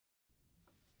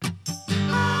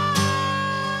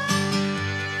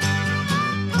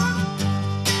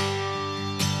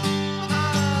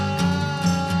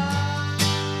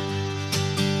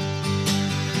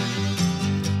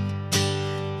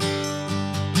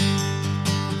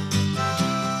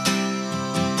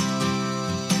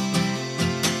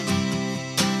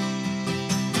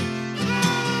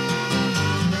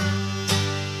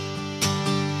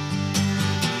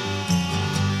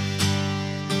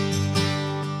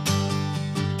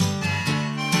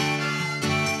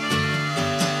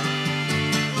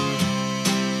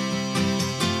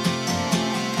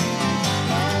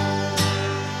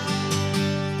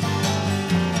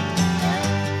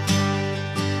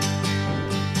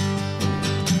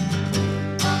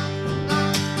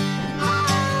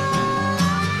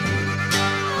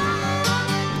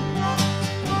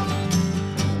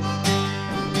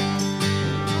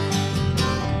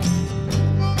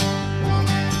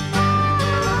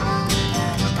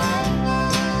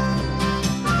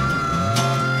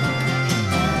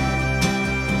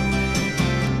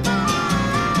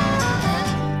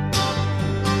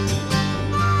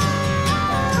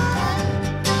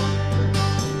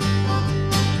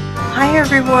Hi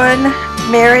everyone,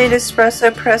 Mary at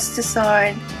Espresso Press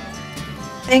Design.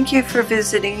 Thank you for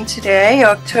visiting today,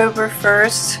 October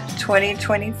 1st,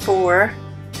 2024.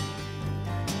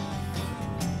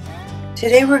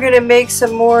 Today we're going to make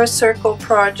some more circle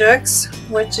projects,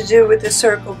 what to do with the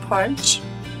circle punch.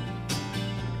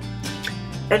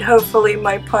 And hopefully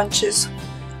my punches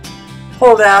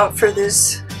hold out for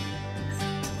this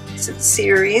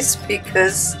series,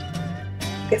 because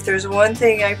if there's one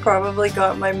thing I probably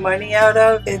got my money out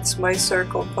of, it's my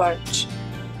circle punch.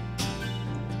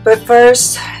 But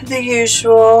first, the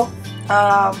usual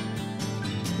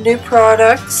new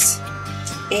products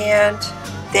and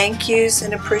thank yous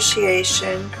and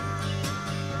appreciation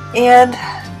and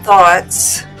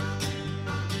thoughts.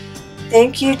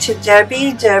 Thank you to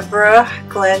Debbie, Deborah,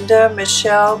 Glenda,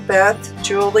 Michelle, Beth,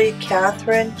 Julie,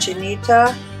 Catherine,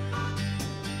 Janita,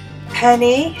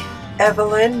 Penny,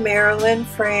 Evelyn, Marilyn,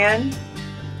 Fran,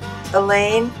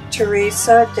 Elaine,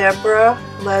 Teresa, Deborah,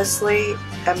 Leslie,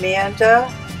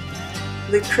 Amanda,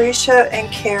 Lucretia,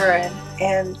 and Karen.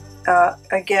 And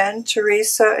again,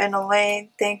 Teresa and Elaine,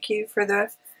 thank you for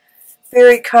the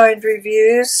very kind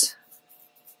reviews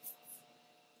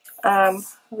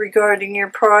regarding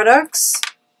your products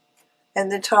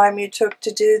and the time you took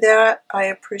to do that. I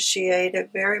appreciate it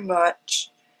very much.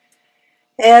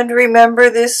 And remember,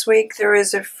 this week there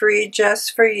is a free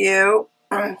just for you.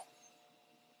 I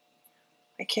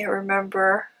can't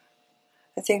remember.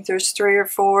 I think there's 3 or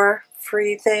 4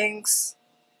 free things.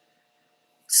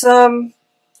 Some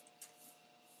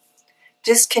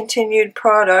discontinued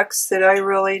products that I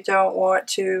really don't want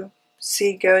to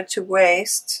see go to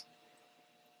waste,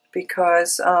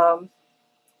 because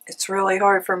it's really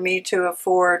hard for me to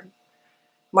afford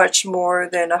much more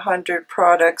than 100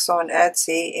 products on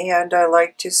Etsy, and I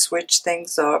like to switch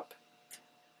things up.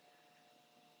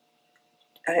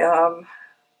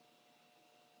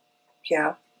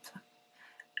 Yeah,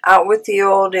 out with the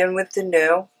old, in with the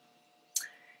new.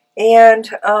 And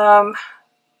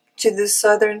to the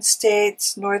southern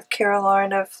states, North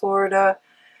Carolina, Florida,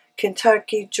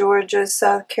 Kentucky, Georgia,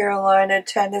 South Carolina,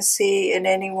 Tennessee, and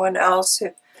anyone else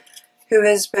who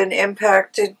has been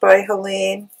impacted by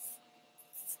Helene.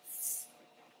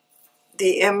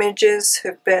 The images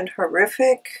have been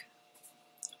horrific.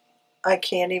 I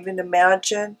can't even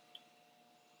imagine.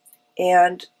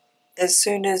 And as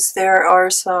soon as there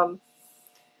are some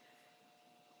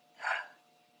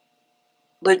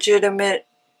legitimate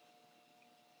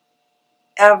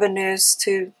avenues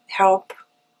to help,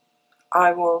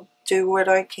 I will do what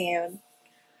I can.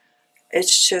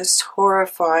 It's just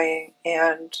horrifying,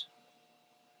 and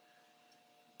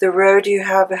the road you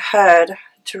have ahead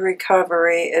to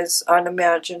recovery is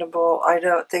unimaginable. I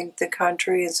don't think the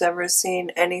country has ever seen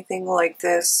anything like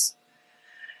this.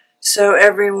 So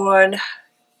everyone,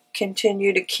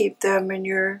 continue to keep them in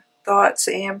your thoughts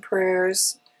and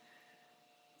prayers.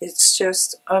 It's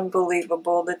just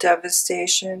unbelievable, the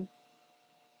devastation.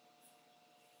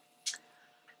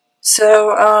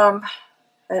 So,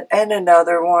 and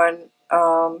another one,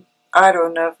 I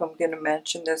don't know if I'm going to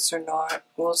mention this or not.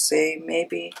 We'll see.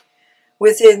 Maybe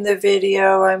within the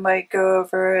video I might go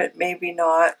over it, maybe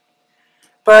not.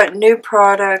 But new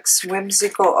products,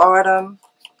 Whimsical Autumn,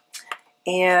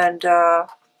 and I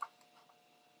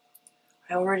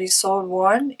already sold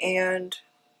one, and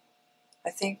I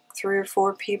think 3 or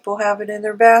 4 people have it in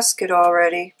their basket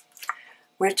already,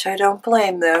 which I don't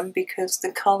blame them because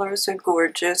the colors are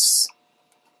gorgeous.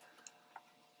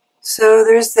 So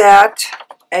there's that.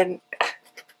 And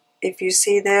if you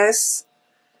see this,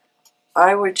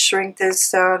 I would shrink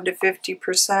this down to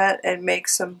 50% and make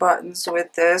some buttons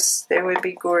with this. They would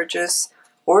be gorgeous.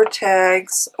 Or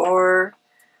tags, or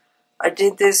I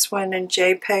did this one in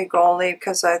JPEG only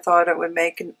because I thought it would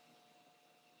make a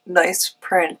nice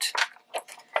print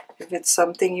if it's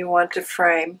something you want to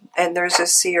frame. And there's a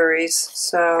series,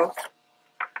 so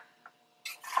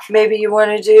maybe you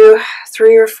want to do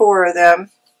 3 or 4 of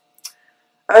them.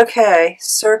 Okay,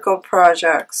 circle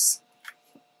projects.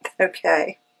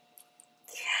 Okay.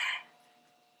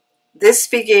 This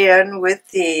began with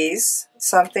these,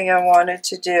 something I wanted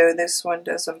to do. This one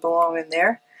doesn't belong in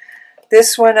there.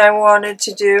 This one I wanted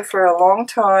to do for a long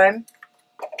time.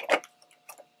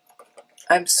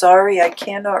 I'm sorry, I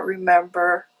cannot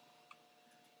remember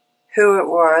who it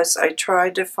was. I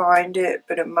tried to find it,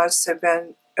 but it must have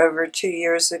been over 2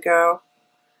 years ago.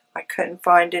 I couldn't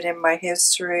find it in my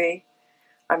history.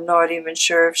 I'm not even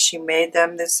sure if she made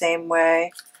them the same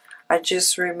way. I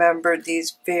just remembered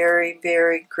these very,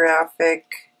 very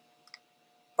graphic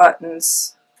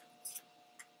buttons.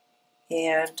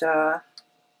 And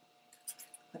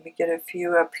let me get a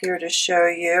few up here to show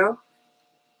you.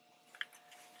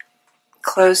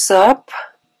 close up.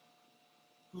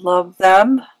 Love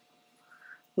them.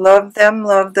 Love them,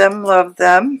 love them, love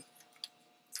them.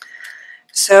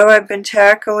 So I've been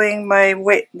tackling my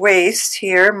waste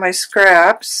here, my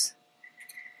scraps.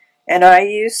 And I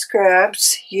use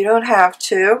scraps. You don't have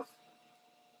to.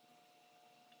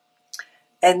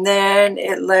 And then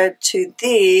it led to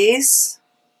these.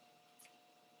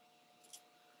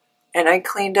 And I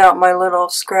cleaned out my little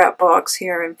scrap box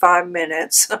here in 5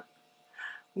 minutes.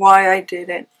 Why I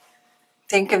didn't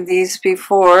think of these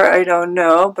before, I don't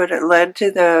know, but it led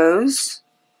to those.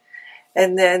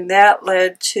 And then that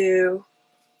led to,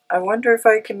 I wonder if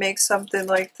I can make something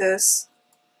like this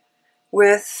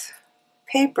with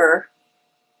paper.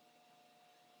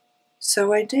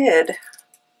 So I did.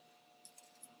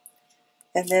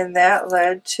 And then that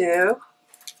led to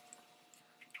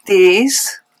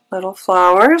these little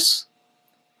flowers.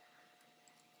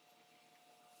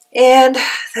 And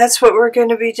that's what we're going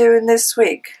to be doing this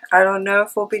week. I don't know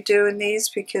if we'll be doing these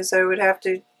because I would have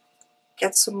to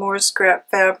get some more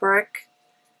scrap fabric.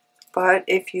 But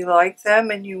if you like them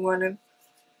and you want to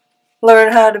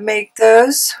learn how to make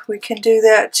those, we can do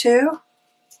that too.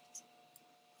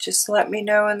 Just let me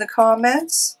know in the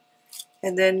comments.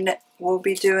 And then we'll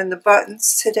be doing the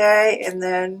buttons today, and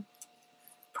then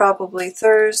probably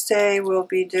Thursday we'll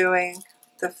be doing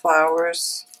the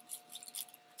flowers.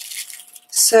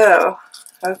 So,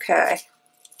 okay,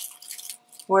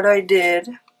 what I did,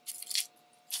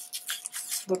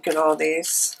 look at all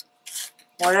these.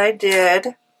 What I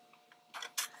did,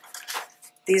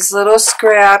 these little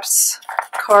scraps,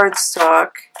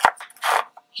 cardstock,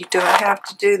 you don't have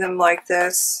to do them like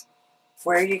this.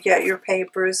 Where you get your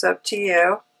paper is up to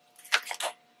you.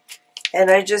 And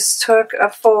I just took a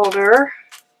folder,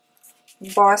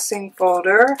 embossing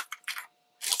folder,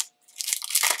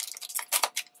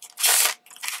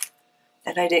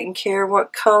 and I didn't care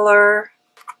what color,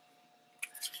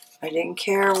 I didn't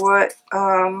care what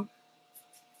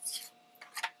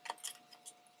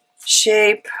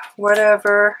shape,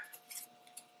 whatever.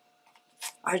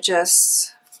 I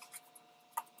just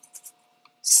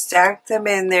stacked them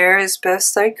in there as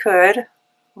best I could,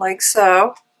 like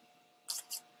so,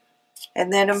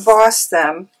 and then embossed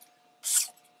them.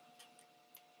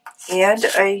 And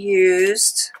I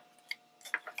used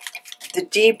the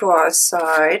deboss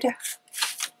side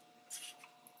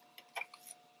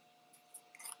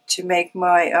to make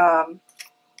my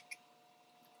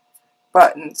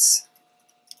buttons.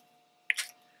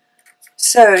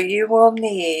 So you will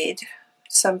need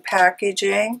some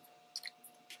packaging,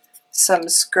 some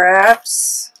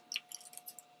scraps,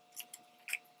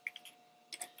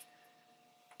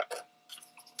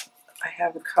 I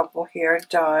have a couple here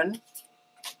done,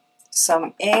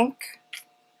 some ink,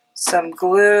 some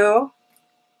glue,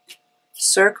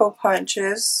 circle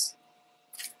punches,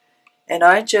 and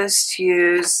I just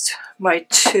used my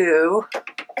two,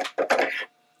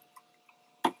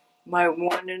 my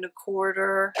 1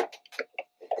 1/4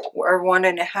 or 1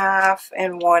 1/2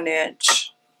 and 1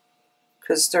 inch,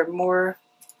 because they're more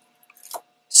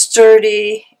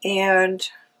sturdy, and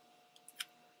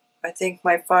I think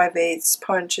my 5/8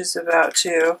 punch is about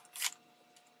to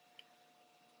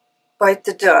bite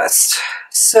the dust.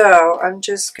 So I'm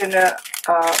just gonna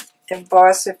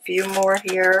emboss a few more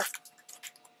here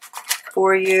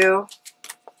for you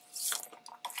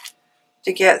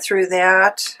to get through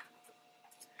that.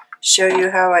 Show you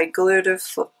how I glued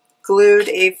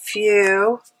a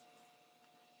few,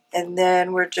 and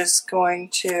then we're just going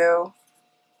to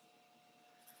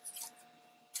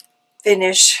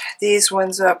finish these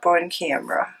ones up on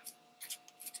camera,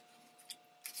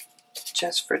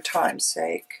 just for time's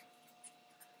sake.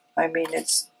 I mean,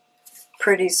 it's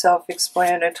pretty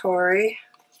self-explanatory.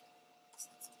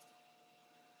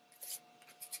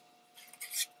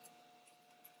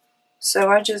 So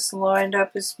I just lined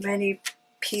up as many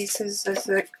pieces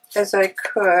as I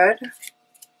could.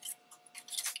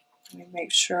 Let me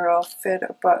make sure I'll fit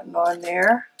a button on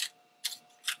there.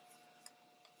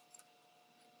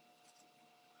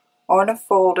 On a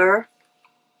folder.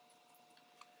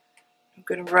 I'm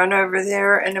going to run over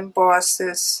there and emboss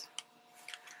this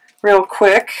real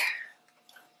quick.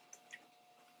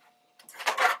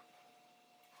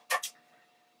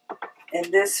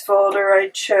 And this folder I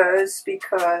chose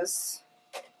because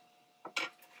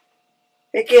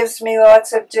it gives me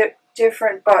lots of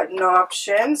different button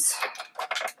options,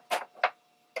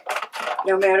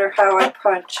 no matter how I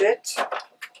punch it.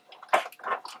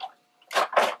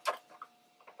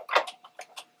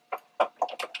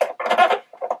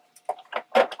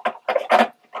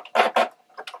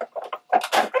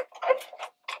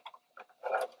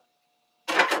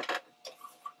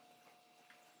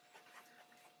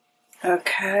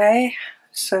 Okay,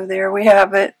 so there we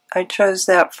have it. I chose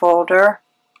that folder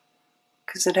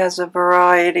because it has a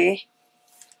variety.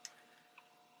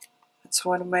 It's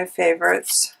one of my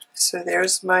favorites. So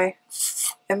there's my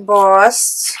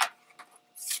embossed,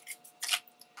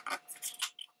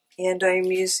 and I'm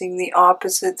using the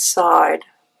opposite side.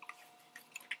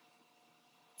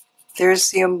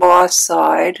 There's the embossed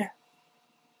side,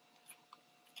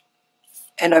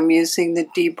 and I'm using the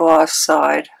deboss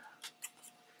side.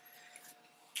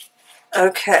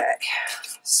 Okay,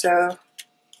 so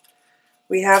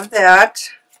we have that.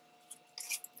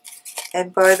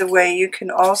 And by the way, you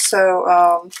can also,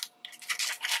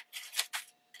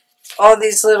 all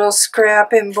these little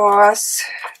scrap emboss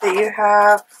that you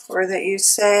have or that you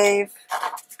save,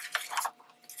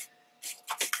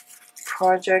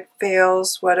 project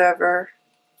fails, whatever,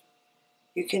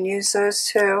 you can use those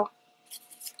too,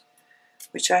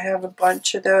 which I have a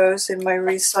bunch of those in my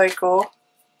recycle.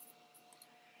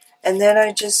 And then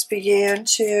I just began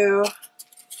to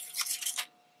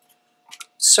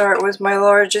start with my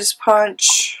largest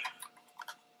punch.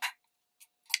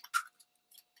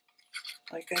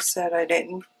 Like I said, I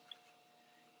didn't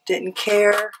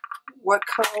care what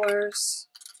colors.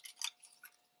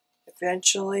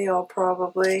 Eventually I'll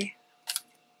probably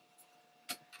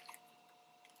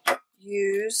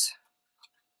use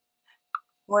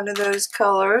one of those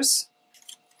colors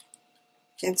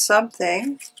in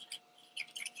something.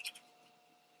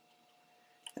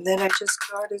 And then I just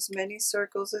got as many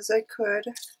circles as I could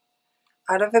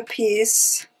out of a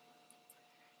piece.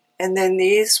 And then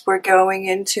these were going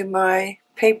into my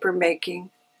paper making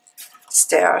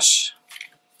stash,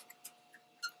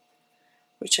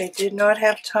 which I did not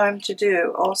have time to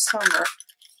do all summer,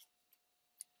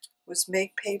 was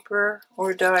make paper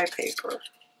or dye paper.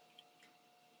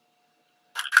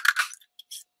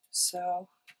 So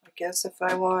I guess if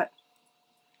I want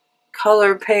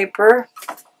color paper,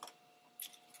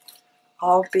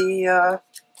 I'll be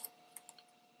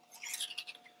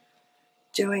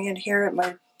doing it here at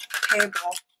my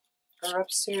table or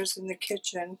upstairs in the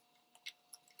kitchen.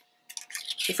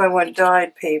 If I want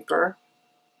dyed paper,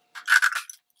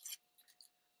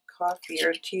 coffee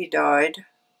or tea dyed.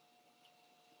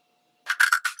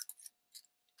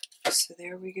 So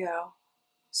there we go.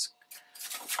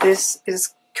 This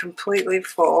is completely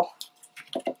full.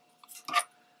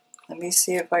 Let me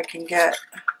see if I can get,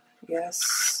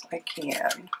 yes, I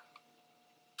can.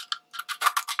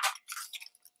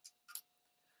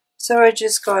 So I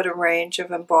just got a range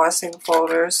of embossing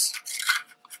folders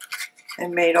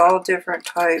and made all different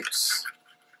types.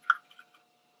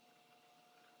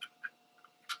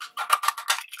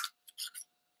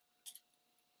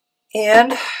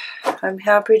 And I'm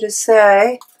happy to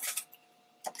say,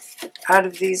 out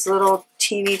of these little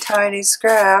teeny tiny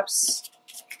scraps,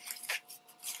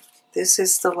 this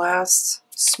is the last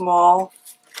small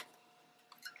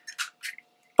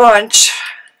bunch.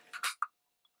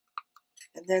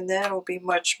 And then that'll be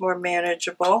much more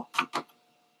manageable.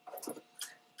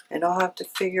 And I'll have to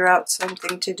figure out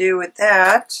something to do with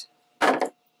that.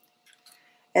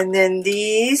 And then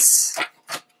these,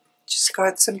 just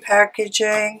got some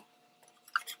packaging.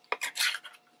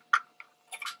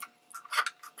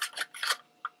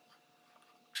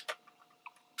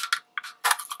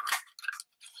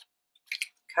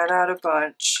 Cut out a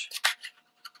bunch.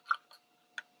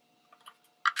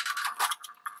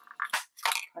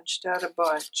 Punched out a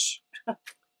bunch.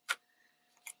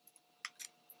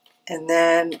 And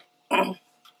then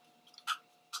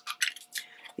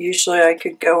usually I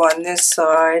could go on this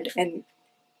side and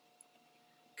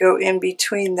go in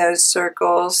between those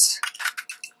circles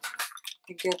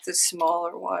and get the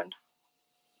smaller one.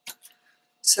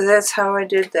 So that's how I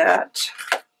did that.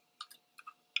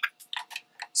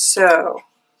 So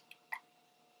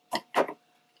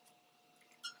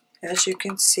as you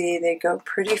can see, they go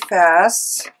pretty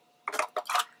fast.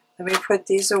 Let me put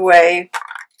these away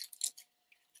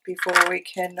before we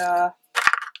can,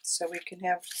 so we can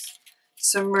have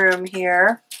some room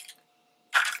here.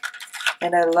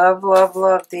 And I love, love,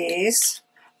 love these.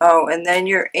 Oh, and then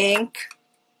your ink.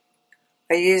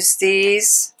 I use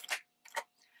these.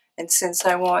 And since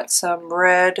I want some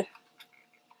red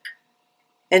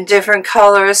and different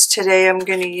colors, today I'm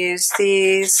going to use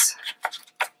these.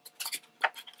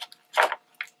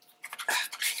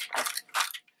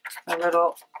 A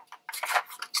little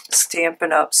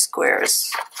Stampin' Up!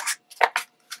 Squares.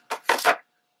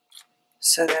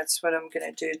 So that's what I'm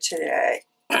going to do today.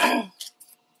 And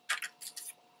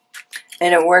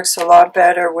it works a lot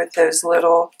better with those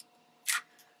little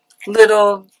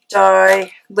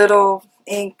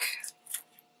ink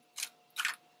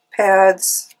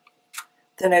pads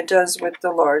than it does with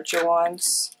the larger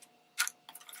ones.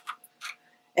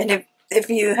 And if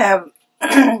you have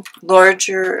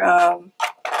larger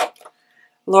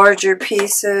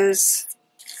pieces,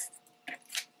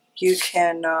 you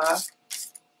can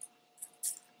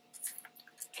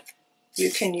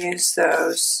use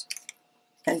those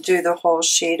and do the whole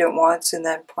sheet at once and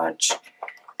then punch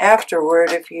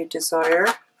afterward if you desire.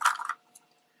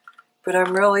 But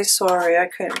I'm really sorry I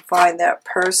couldn't find that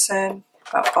person.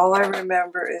 All I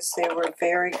remember is they were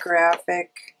very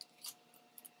graphic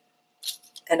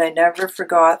and I never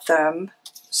forgot them,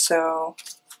 so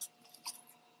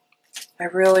I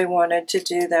really wanted to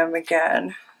do them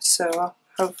again. So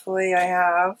hopefully I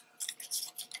have.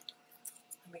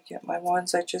 Let me get my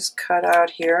ones I just cut out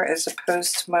here as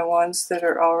opposed to my ones that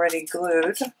are already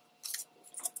glued.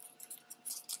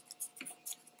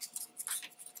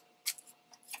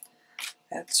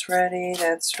 That's ready,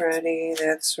 that's ready,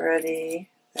 that's ready,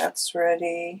 that's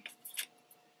ready.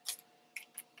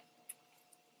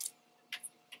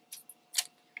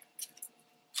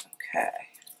 Okay.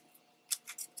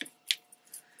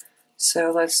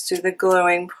 So let's do the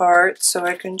gluing part so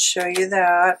I can show you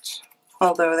that,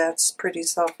 although that's pretty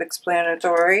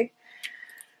self-explanatory.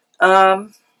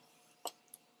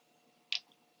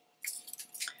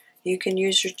 You can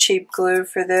use your cheap glue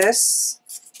for this.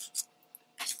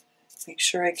 Make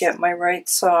sure I get my right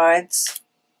sides,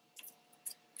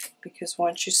 because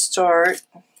once you start,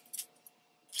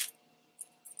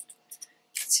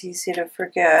 it's easy to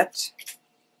forget.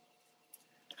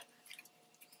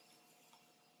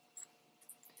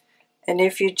 And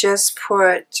if you just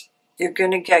put, you're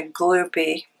going to get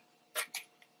gloopy,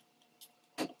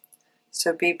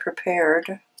 so be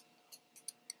prepared.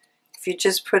 If you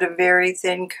just put a very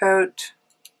thin coat,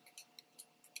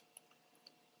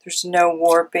 there's no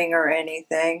warping or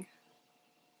anything,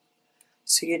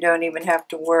 so you don't even have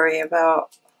to worry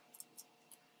about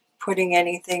putting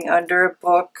anything under a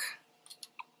book.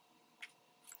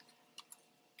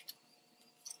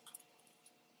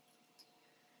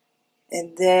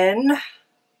 And then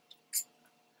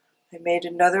I made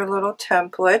another little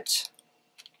template.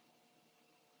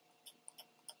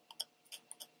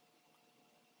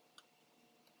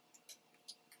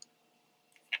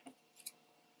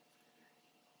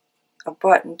 A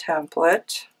button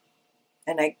template,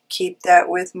 and I keep that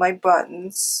with my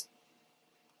buttons.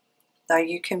 Now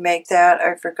you can make that,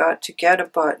 I forgot to get a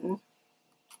button.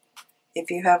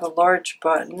 If you have a large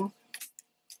button,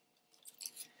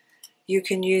 you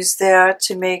can use that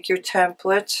to make your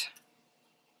template,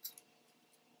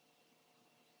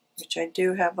 which I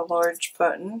do have a large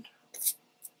button.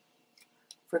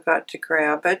 Forgot to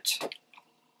grab it.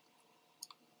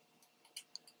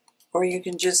 Or you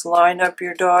can just line up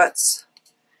your dots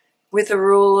with a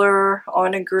ruler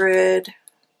on a grid,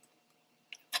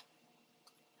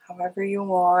 however you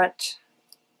want.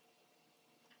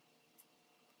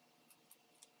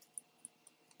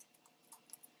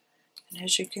 And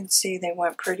as you can see, they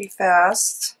went pretty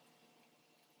fast.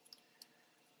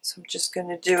 So I'm just going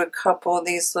to do a couple of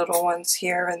these little ones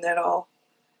here, and then I'll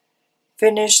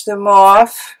finish them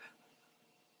off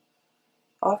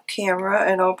camera,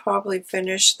 and I'll probably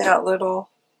finish that little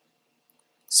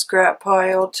scrap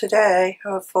pile today,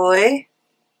 hopefully.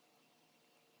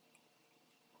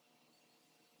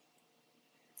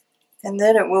 And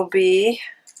then it will be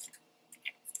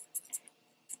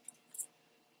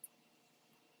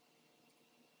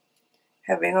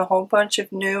having a whole bunch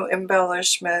of new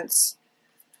embellishments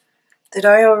that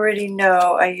I already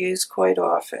know I use quite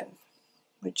often,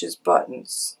 which is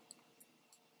buttons.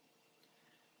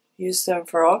 Use them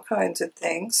for all kinds of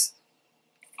things.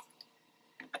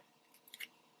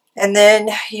 And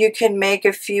then you can make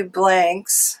a few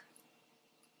blanks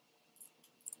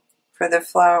for the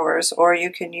flowers, or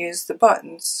you can use the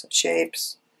buttons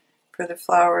shapes for the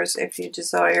flowers if you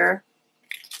desire.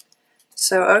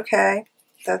 So okay,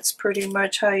 that's pretty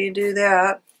much how you do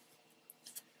that.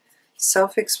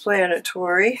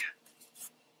 Self-explanatory.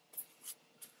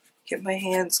 Get my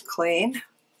hands clean.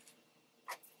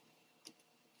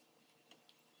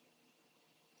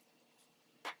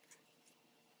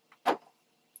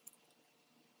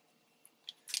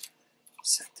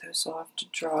 Set those off to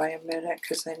dry a minute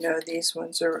because I know these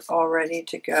ones are all ready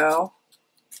to go.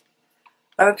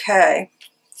 Okay,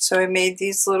 so I made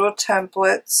these little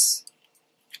templates.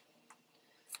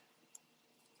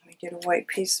 Let me get a white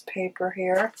piece of paper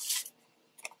here.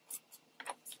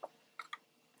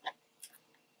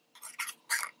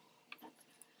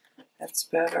 That's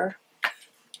better.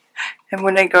 And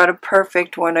when I got a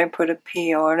perfect one, I put a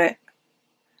P on it.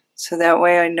 So that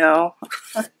way I know.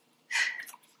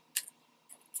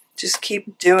 just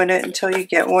keep doing it until you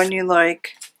get one you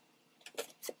like.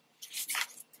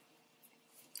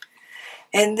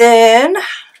 And then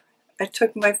I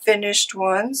took my finished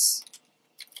ones,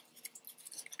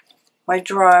 my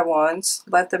dry ones,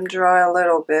 let them dry a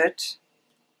little bit.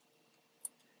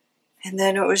 And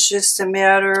then it was just a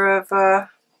matter of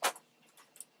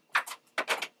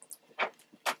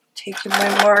taking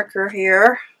my marker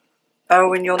here.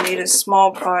 Oh, and you'll need a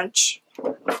small punch.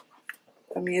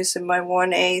 I'm using my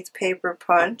 1/8 paper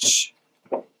punch.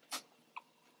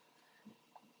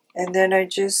 And then I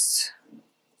just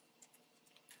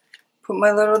put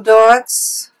my little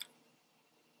dots.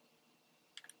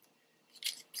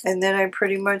 And then I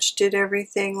pretty much did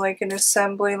everything like an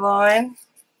assembly line.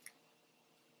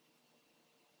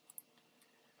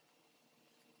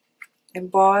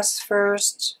 Emboss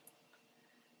first,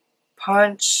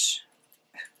 punch,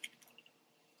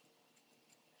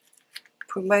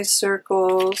 put my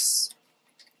circles,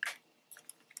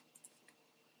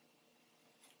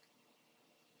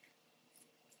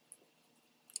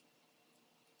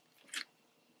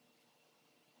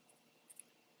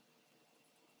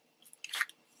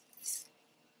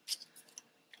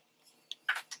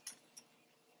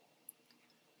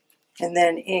 and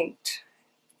then inked.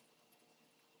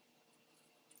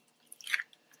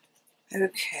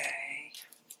 Okay.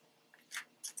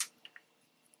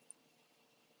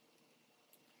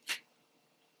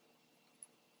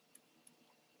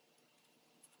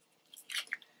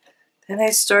 Then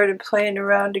I started playing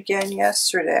around again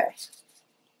yesterday.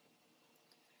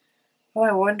 Oh,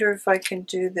 I wonder if I can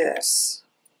do this.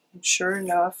 And sure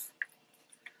enough,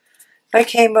 I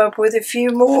came up with a few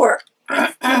more,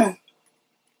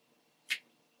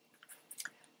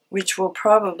 which will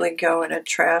probably go in a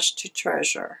trash to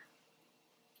treasure.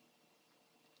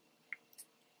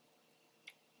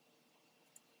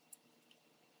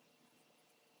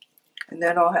 And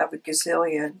then I'll have a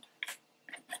gazillion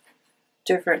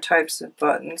different types of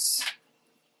buttons.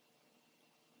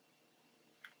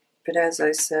 But as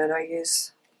I said,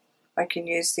 I can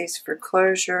use these for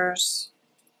closures.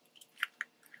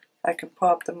 I can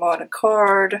pop them on a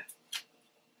card.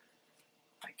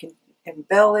 I can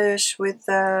embellish with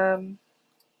them.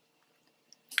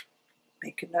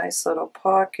 Make a nice little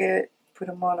pocket. Put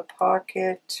them on a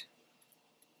pocket.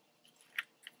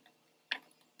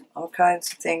 All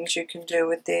kinds of things you can do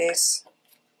with these.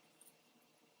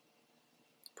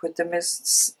 Put them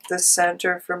as the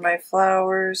center for my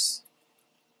flowers.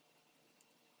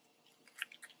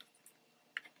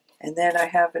 And then I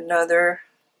have another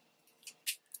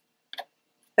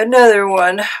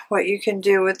one, what you can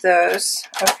do with those.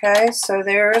 Okay, so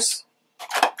there's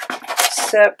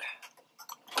step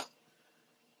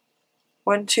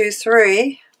 1, 2,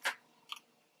 3.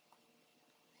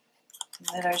 And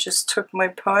then I just took my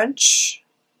punch.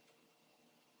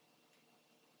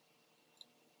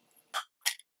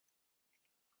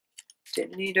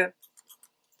 Didn't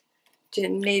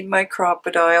need my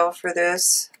crocodile for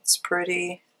this. It's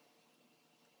pretty.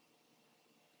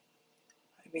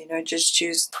 I mean, I just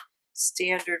used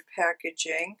standard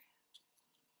packaging.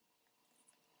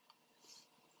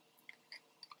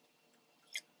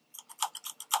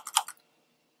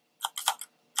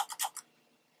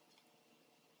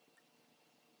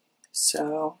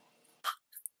 So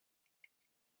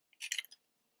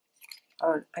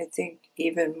I think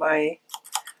even my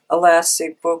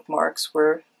elastic bookmarks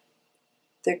were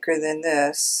thicker than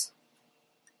this.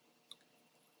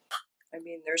 I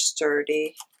mean, they're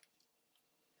sturdy,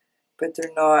 but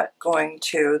they're not going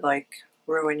to like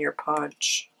ruin your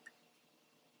punch.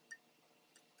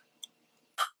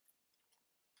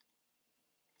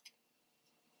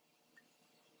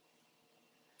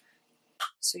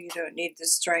 So you don't need the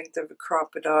strength of a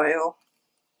crocodile,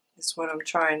 is what I'm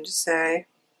trying to say.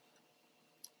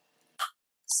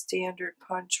 Standard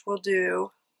punch will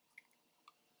do.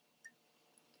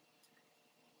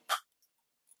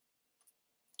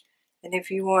 And if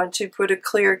you want to put a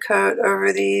clear coat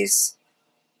over these,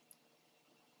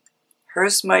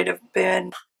 hers might have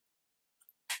been,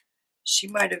 she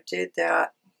might have did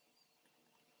that.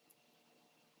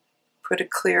 Put a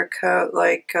clear coat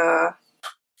like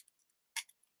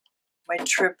my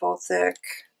triple thick.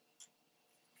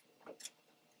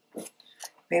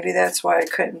 Maybe that's why I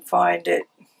couldn't find it.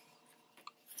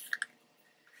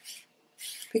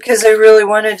 Because I really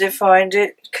wanted to find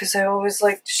it, because I always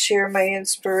like to share my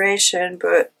inspiration,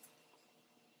 but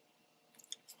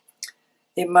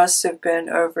it must have been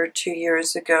over 2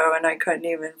 years ago and I couldn't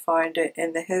even find it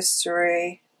in the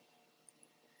history.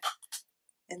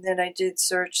 And then I did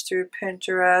search through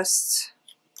Pinterest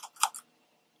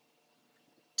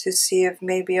to see if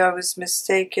maybe I was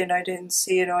mistaken. I didn't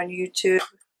see it on YouTube.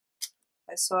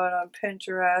 I saw it on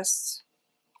Pinterest.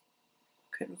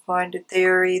 Couldn't find it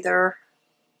there either.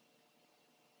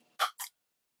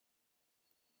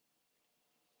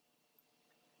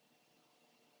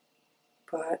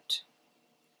 But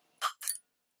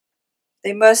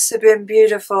they must have been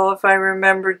beautiful if I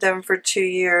remembered them for 2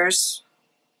 years.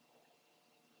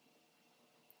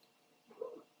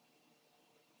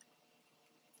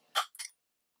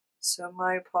 So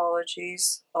my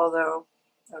apologies, although,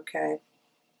 okay.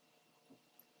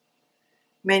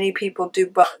 Many people do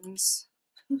buttons.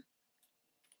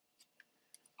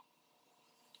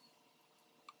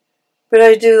 But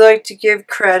I do like to give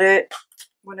credit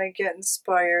when I get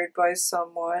inspired by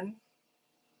someone.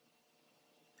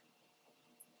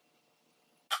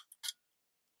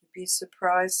 You'd be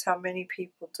surprised how many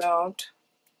people don't.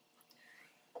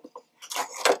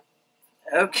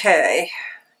 Okay.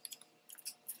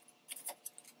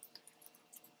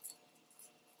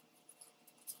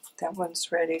 That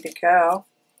one's ready to go.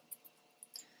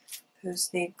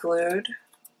 Those need glued.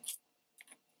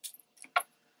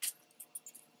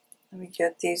 Let me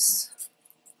get these,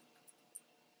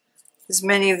 as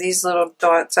many of these little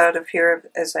dots out of here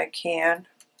as I can.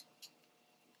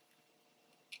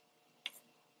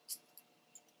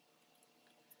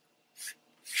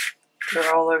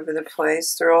 They're all over the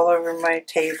place. They're all over my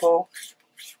table,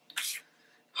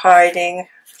 hiding.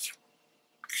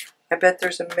 I bet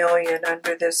there's a million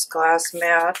under this glass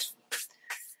mat.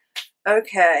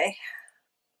 Okay,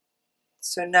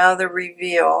 so now the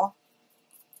reveal.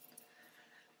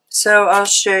 So I'll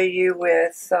show you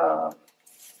with the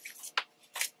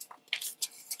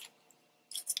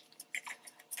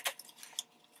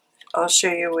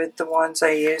ones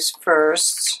I use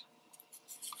first,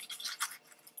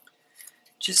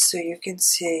 just so you can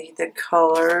see the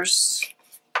colors.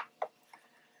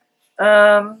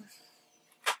 I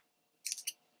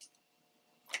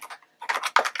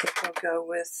think I'll go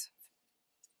with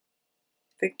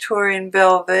Victorian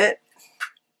Velvet.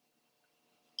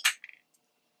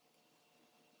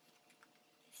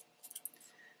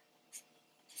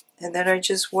 And then I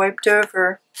just wiped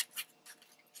over.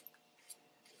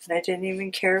 And I didn't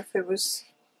even care if it was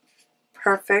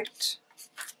perfect.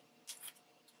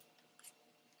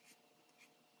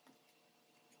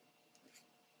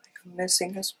 I'm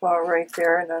missing a spot right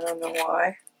there, and I don't know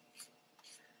why.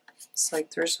 It's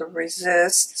like there's a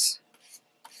resist.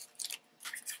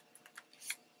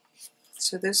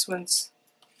 So this one's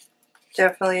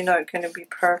definitely not going to be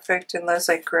perfect unless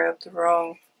I grab the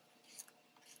wrong.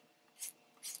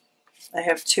 I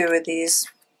have 2 of these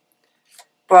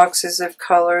boxes of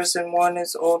colors, and one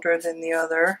is older than the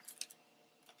other.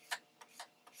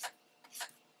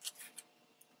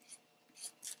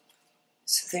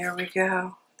 So there we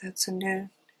go. That's a new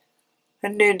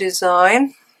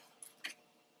design.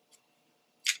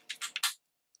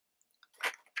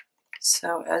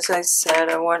 So as I said,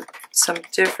 I want some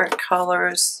different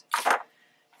colors,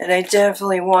 and I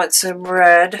definitely want some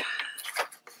red.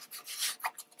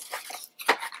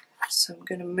 So I'm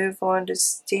going to move on to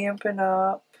Stampin'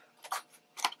 Up.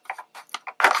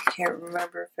 I can't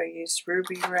remember if I used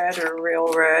ruby red or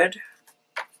real red.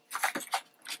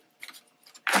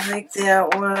 I like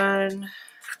that one.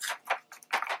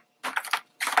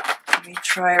 Let me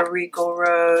try a Regal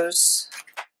Rose.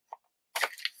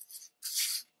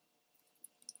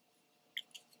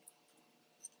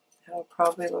 That'll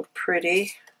probably look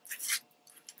pretty.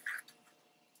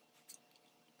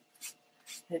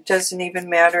 It doesn't even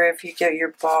matter if you get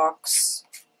your box.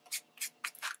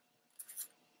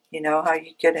 You know how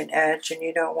you get an edge and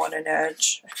you don't want an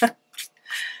edge.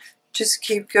 Just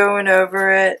keep going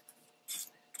over it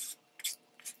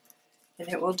and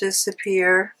it will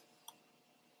disappear.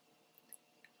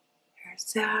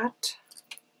 There's that.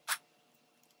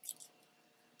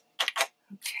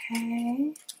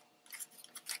 Okay.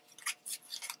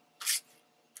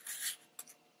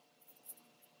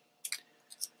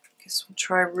 Guess we'll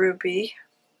try Ruby.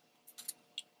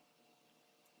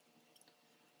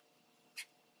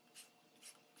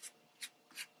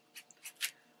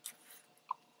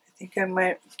 I think I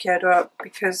might get up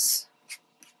because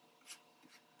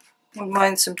I wouldn't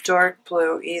mind some dark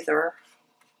blue either.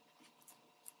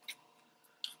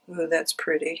 Ooh, that's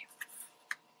pretty.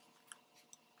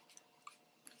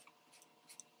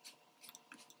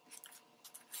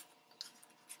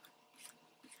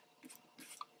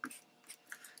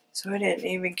 So I didn't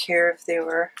even care if they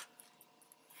were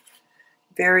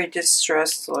very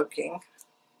distressed looking.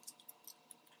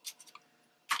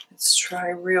 Let's try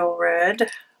real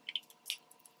red.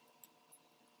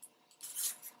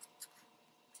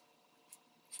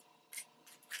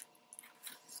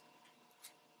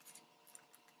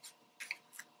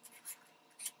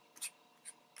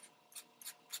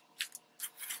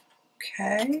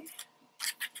 Okay.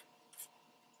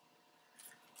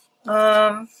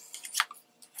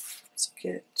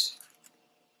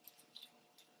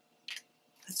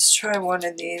 Let's try one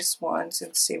of these ones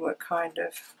and see what kind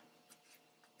of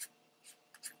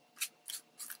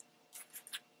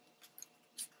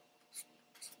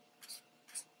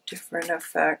different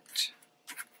effect.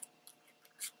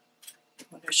 I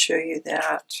want to show you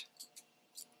that.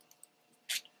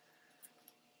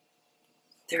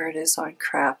 There it is on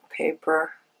craft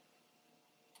paper.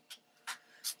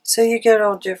 So you get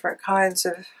all different kinds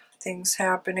of things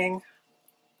happening.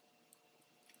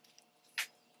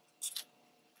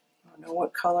 I don't know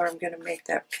what color I'm going to make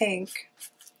that pink.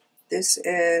 This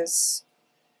is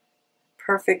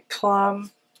Perfect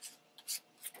Plum.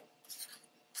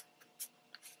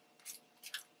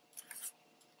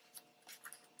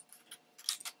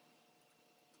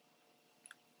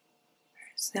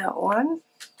 There's that one.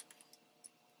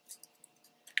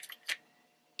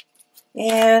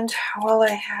 And while I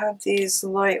have these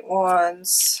light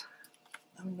ones,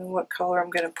 I don't know what color I'm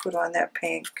going to put on that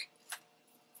pink.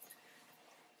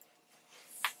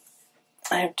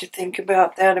 I have to think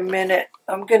about that a minute.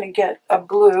 I'm going to get a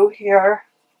blue here.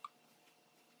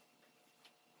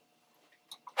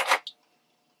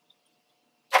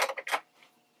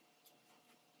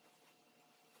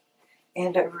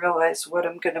 And I realize what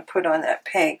I'm going to put on that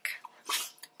pink.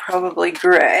 Probably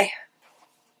gray.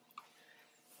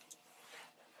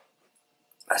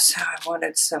 So I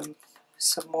wanted some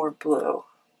more blue.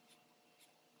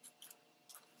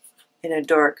 In a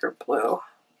darker blue,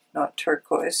 not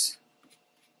turquoise.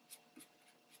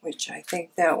 Which I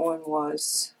think that one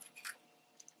was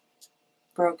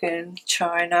Broken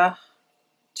China,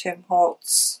 Tim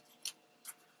Holtz.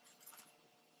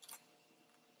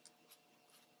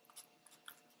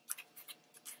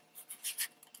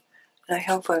 And I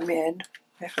hope I'm in.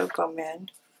 I hope I'm in.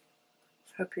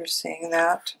 Hope you're seeing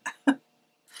that.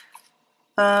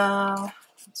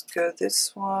 Let's go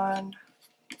this one.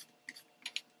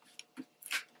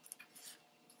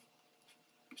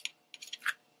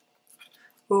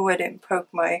 Ooh, I didn't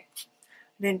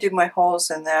do my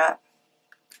holes in that.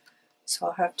 So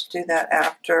I'll have to do that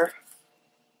after.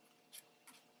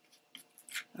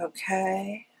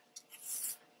 Okay.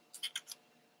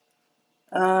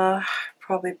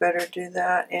 Probably better do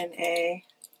that in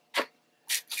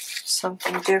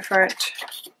something different.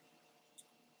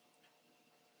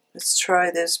 Let's try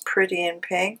this Pretty in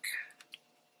Pink.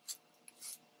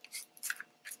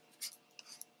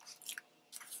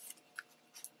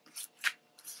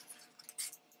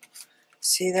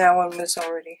 See, that one was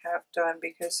already half done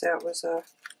because that was a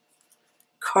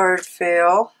card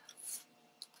fail.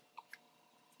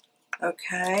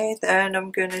 Okay, then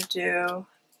I'm going to do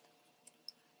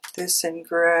this in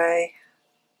gray.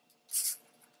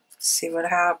 See what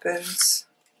happens.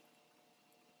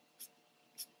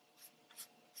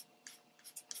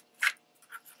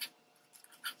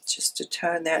 Just to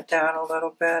tone that down a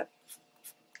little bit.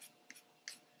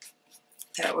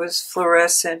 That was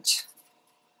fluorescent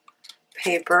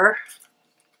paper.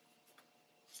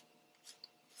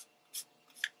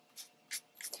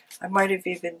 I might have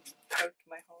even poked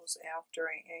my holes after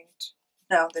I inked,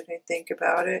 now that I think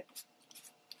about it.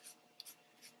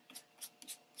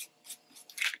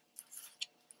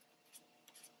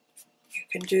 You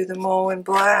can do them all in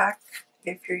black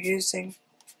if you're using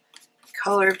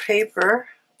colored paper.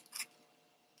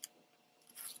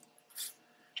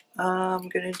 I'm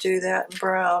going to do that in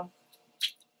brown.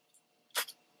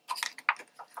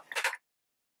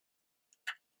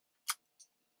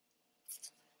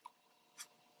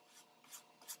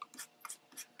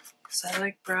 Because I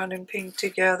like brown and pink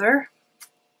together.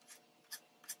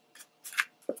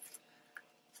 There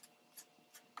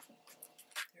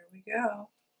we go.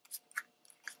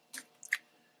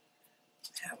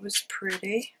 That was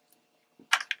pretty.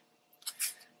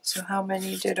 So how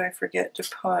many did I forget to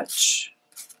punch?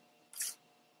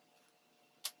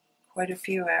 Quite a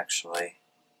few, actually.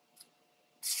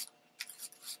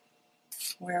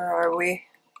 Where are we?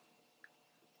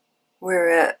 We're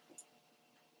at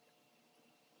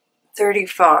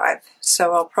 35,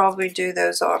 so I'll probably do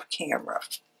those off camera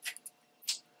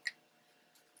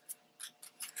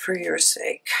for your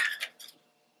sake,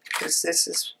 because this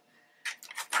is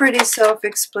pretty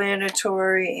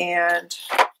self-explanatory and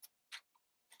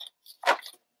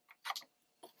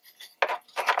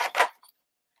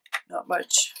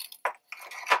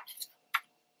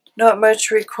not much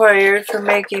required for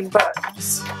making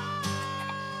buttons,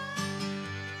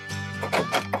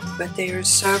 but they are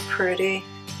so pretty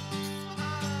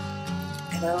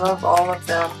and I love all of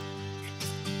them.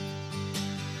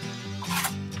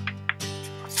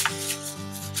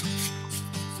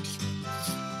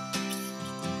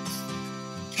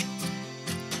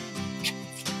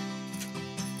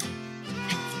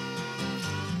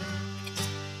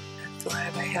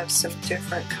 have some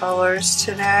different colors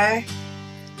today.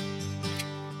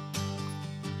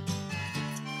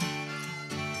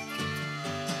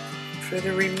 For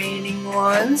the remaining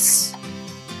ones,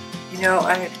 you know,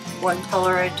 one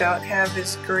color I don't have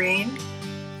is green,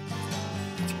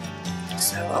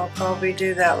 so I'll probably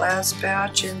do that last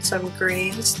batch in some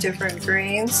greens, different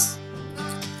greens,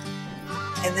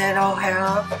 and then I'll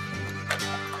have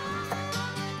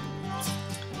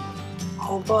a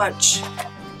whole bunch.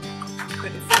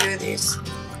 Put a few of these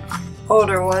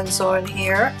older ones on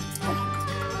here.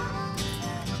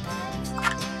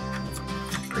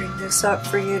 Bring this up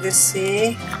for you to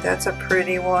see. That's a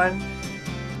pretty one.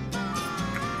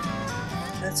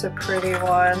 That's a pretty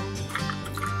one.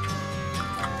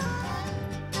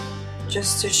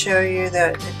 Just to show you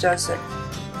that it doesn't.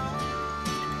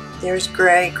 There's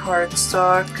gray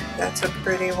cardstock. That's a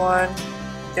pretty one.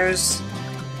 There's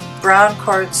brown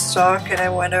cardstock, and I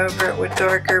went over it with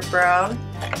darker brown.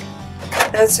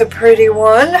 That's a pretty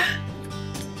one.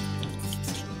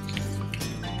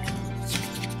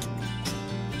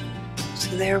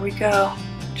 So there we go.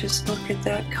 Just look at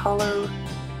that color.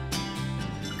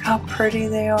 Look how pretty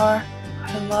they are.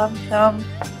 I love them.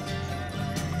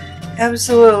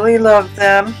 Absolutely love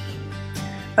them.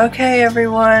 Okay,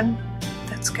 everyone.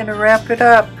 That's gonna wrap it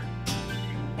up.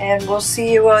 And we'll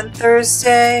see you on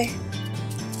Thursday.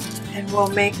 And we'll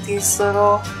make these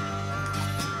little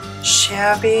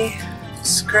shabby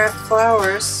scrap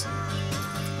flowers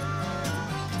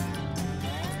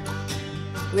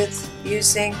with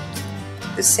using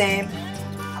the same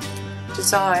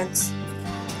designs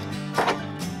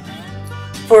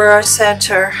for our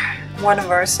center, one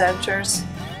of our centers.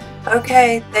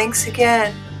 Okay, thanks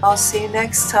again. I'll see you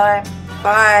next time.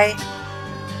 Bye.